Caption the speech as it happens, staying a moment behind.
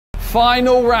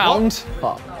Final round.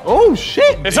 Oh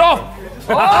shit! It's off!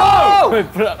 Oh!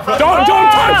 Don't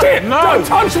touch it! No. Don't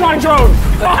touch my drone!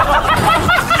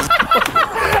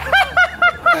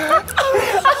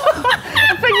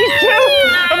 I think he's killed!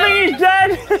 I think he's dead!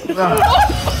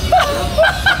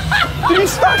 Did he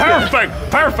stack Perfect!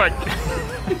 Perfect!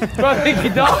 Bro, I think he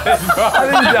died. I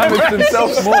think he damaged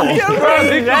himself more. Bro, I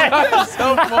think he damaged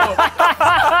himself more.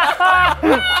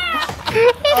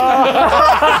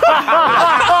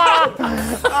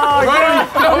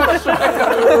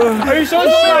 Are you sure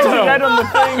he's dead on the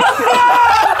thing?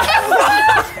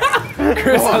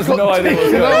 Chris has no idea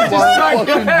what's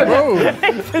going on.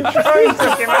 The drone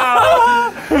took him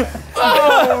out.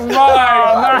 Oh my!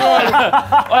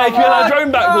 Hey, can we have that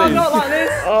drone back, please? Not like this.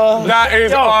 That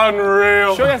is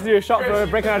unreal. Sure, he has to do a shot for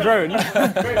breaking our drone.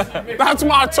 That's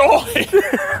my toy.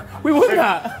 We won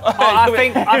that.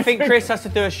 I think Chris has to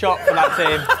do a shot for that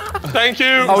team. Thank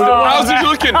you. How's it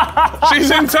looking? She's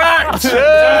intact.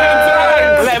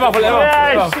 Let him off, let him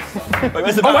off.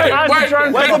 Where's the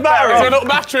battery? Where's the battery? There's a little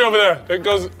battery over there. It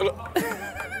goes.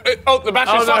 Oh, the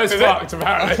battery's fucked, is it?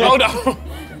 apparently. Hold on.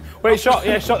 Wait, shot.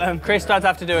 Yeah, shot them. Chris does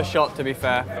have to do a shot, to be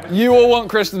fair. You all want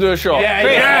Chris to do a shot?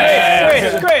 Chris.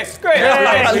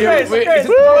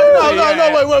 No,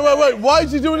 wait. Why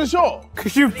is he doing a shot?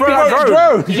 Because you broke the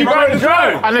drone. You broke the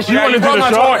drone. Unless you want to do the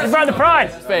shot. You broke the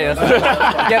prize.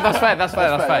 Yeah, that's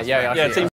fair. Yeah, team